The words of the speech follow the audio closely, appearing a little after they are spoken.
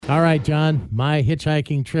All right, John, my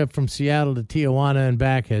hitchhiking trip from Seattle to Tijuana and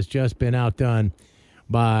back has just been outdone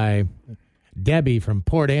by Debbie from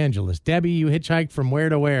Port Angeles. Debbie, you hitchhiked from where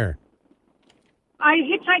to where? I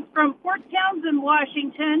hitchhiked from Port Townsend,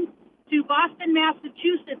 Washington to Boston,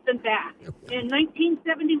 Massachusetts and back in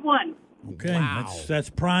 1971. Okay, Wow. that's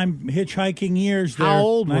prime hitchhiking years there. How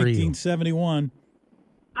old were you? 1971.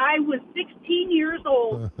 I was 16 years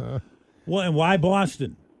old. Well, and why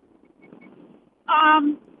Boston?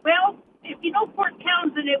 Well, if you know Port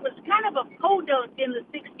Townsend, it was kind of a podunk in the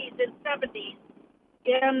 60s and 70s.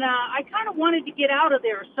 And I kind of wanted to get out of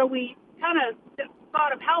there. So we kind of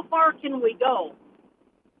thought of how far can we go?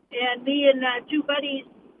 And me and two buddies,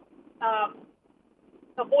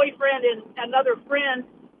 a boyfriend and another friend,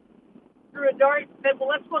 threw a dart and said, well,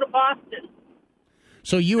 let's go to Boston.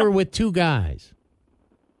 So you were with two guys.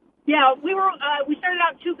 Yeah, we started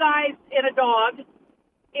out two guys and a dog.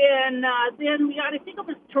 And then we got, I think it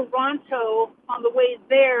was Toronto on the way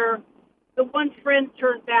there. The one friend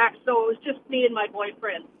turned back, so it was just me and my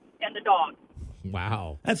boyfriend and the dog.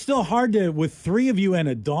 Wow. That's still hard to, with three of you and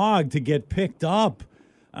a dog, to get picked up.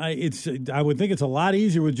 I would think it's a lot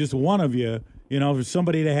easier with just one of you, for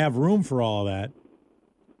somebody to have room for all of that.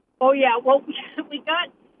 Oh, yeah. Well, we got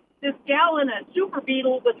this gal in a Super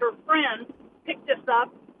Beetle with her friend, picked us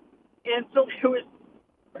up. And so there was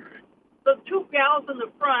the two gals in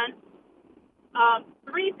the front,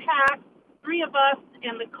 three packs, three of us,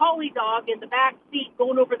 and the collie dog in the back seat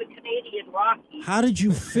going over the Canadian Rockies. How did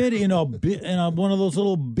you fit in one of those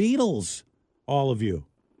little Beetles, all of you?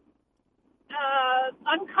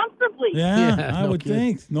 Uncomfortably. Yeah, I no would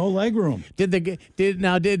kidding. think. No leg room. Did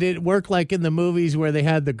it work like in the movies where they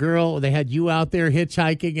had they had you out there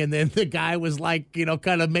hitchhiking, and then the guy was like,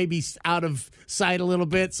 kind of maybe out of sight a little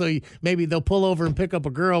bit, so maybe they'll pull over and pick up a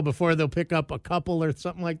girl before they'll pick up a couple or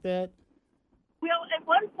something like that? Well, at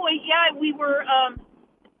one point, yeah, we were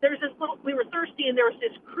we were thirsty, and there was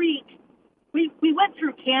this creek. We went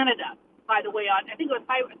through Canada, by the way, I think it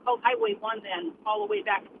was called Highway 1 then, all the way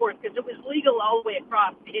back and forth, because it was legal all the way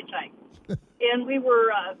across to hitchhike. And we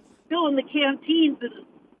were filling the canteens, and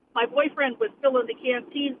my boyfriend was filling the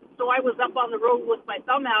canteens, so I was up on the road with my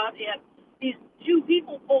thumb out, and these two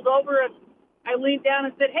people pulled over, and I leaned down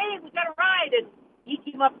and said, hey, we got a ride, and he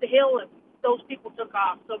came up the hill, and those people took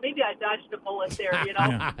off. So maybe I dodged a bullet there,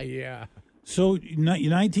 Yeah. So,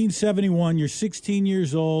 1971, you're 16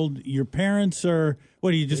 years old. Your parents are,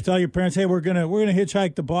 what do you just tell your parents, hey, we're gonna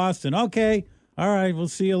hitchhike to Boston? Okay, all right, we'll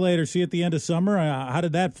see you later. See you at the end of summer. How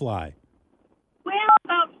did that fly? Well,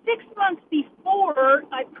 about 6 months before,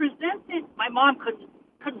 I presented, my mom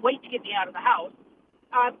couldn't wait to get me out of the house.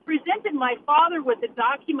 I presented my father with a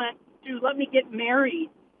document to let me get married.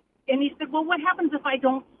 And he said, well, what happens if I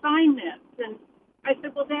don't sign this? And I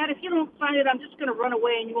said, well, Dad, if you don't sign it, I'm just going to run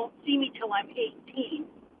away and you won't see me till I'm 18.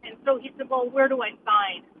 And so he said, well, where do I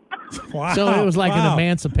sign? Wow. So it was like an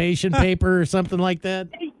emancipation paper or something like that?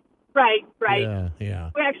 Right.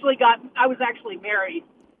 Yeah. I was actually married.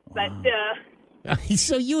 But,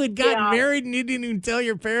 So you had gotten married and you didn't even tell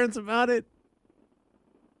your parents about it?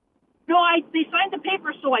 no, they signed the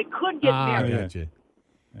paper so I could get married. Gotcha.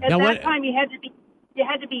 At Now, that time, you had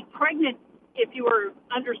to be pregnant if you were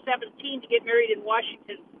under 17 to get married in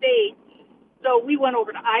Washington State. So we went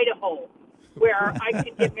over to Idaho, where I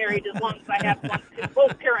could get married as long as I had one.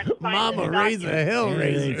 Both parents signed Mama the raise a document. hell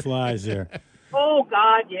Everything raiser. flies there. Oh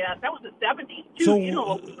God, yes, that was the 70s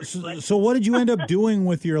too. So what did you end up doing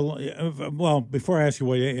with your? Well, before I ask you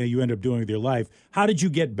what you ended up doing with your life, how did you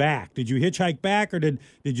get back? Did you hitchhike back, or did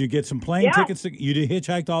you get some plane tickets? You did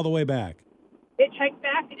hitchhiked all the way back. Hitchhiked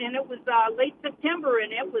back, and it was late September,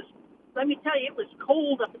 and it was. Let me tell you, it was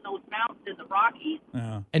cold up in those mountains in the Rockies.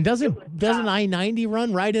 And doesn't I-90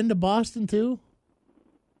 run right into Boston too?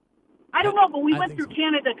 I don't know, but we I went think through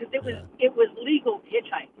Canada because it was legal to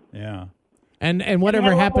hitchhike. Yeah. And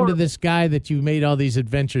whatever happened to this guy that you made all these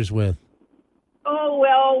adventures with? Oh,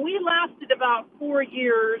 well, we lasted about 4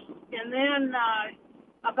 years, and then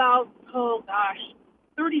about,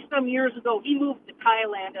 30-some years ago, he moved to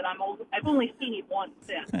Thailand, and I've only seen him once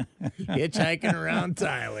since. Hitchhiking around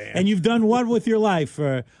Thailand. And you've done what with your life?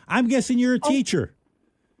 I'm guessing you're a teacher.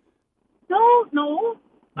 No,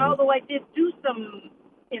 although I did do some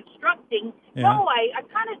instructing. Yeah. No, I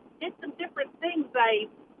kind of did some different things. I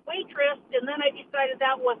waitressed, and then I decided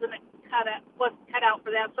that wasn't cut out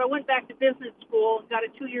for that. So I went back to business school and got a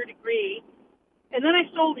 2-year degree. And then I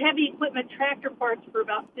sold heavy equipment tractor parts for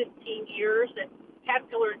about 15 years at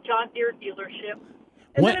Caterpillar and John Deere dealership.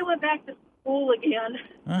 And then I went back to school again.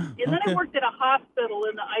 And then I worked at a hospital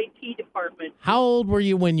in the IT department. How old were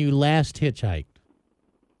you when you last hitchhiked?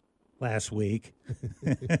 Last week.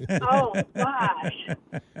 Oh gosh,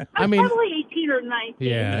 I I'm mean- probably 18 or 19.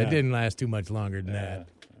 Yeah, it didn't last too much longer than that.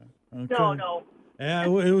 Okay. No. Yeah,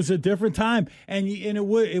 it was a different time, and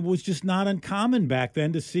it was just not uncommon back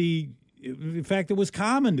then to see. In fact, it was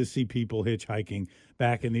common to see people hitchhiking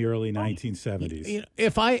back in the early 1970s. You know,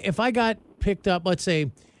 if I got picked up, let's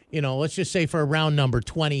say, let's just say for a round number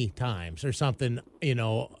 20 times or something,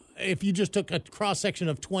 if you just took a cross section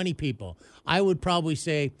of 20 people, I would probably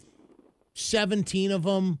say 17 of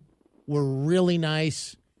them were really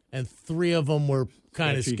nice and 3 of them were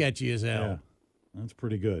kind of sketchy as hell. Yeah, that's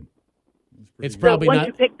pretty good. It's The probably ones not.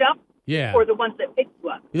 you picked up, Yeah, or the ones that picked you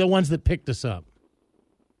up. the ones that picked us up.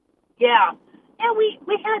 Yeah. Yeah, we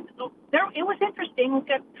had there. It was interesting. We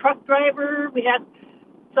got a truck driver. We had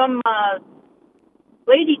some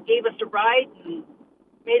lady gave us a ride and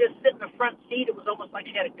made us sit in the front seat. It was almost like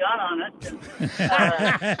she had a gun on us.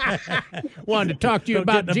 And, Wanted to talk to you Go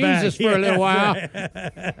about get in the Jesus back. for a little while.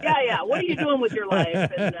 yeah. What are you doing with your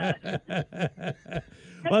life? And,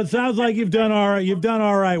 Well, it sounds like you've done all right. You've done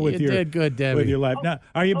all right with You your did good, Debbie. with your life. Now,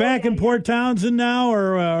 are you back in Port Townsend now,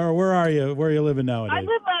 or where are you? Where are you living nowadays? I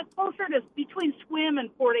live closer to between Swim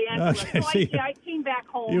and Port Angeles, Okay, so so I came back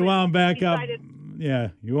home. You wound back up. decided, Yeah,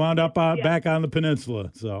 you wound up back on the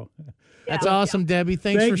peninsula. So That's awesome, Debbie.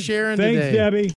 Thanks for sharing thanks, today. Debbie.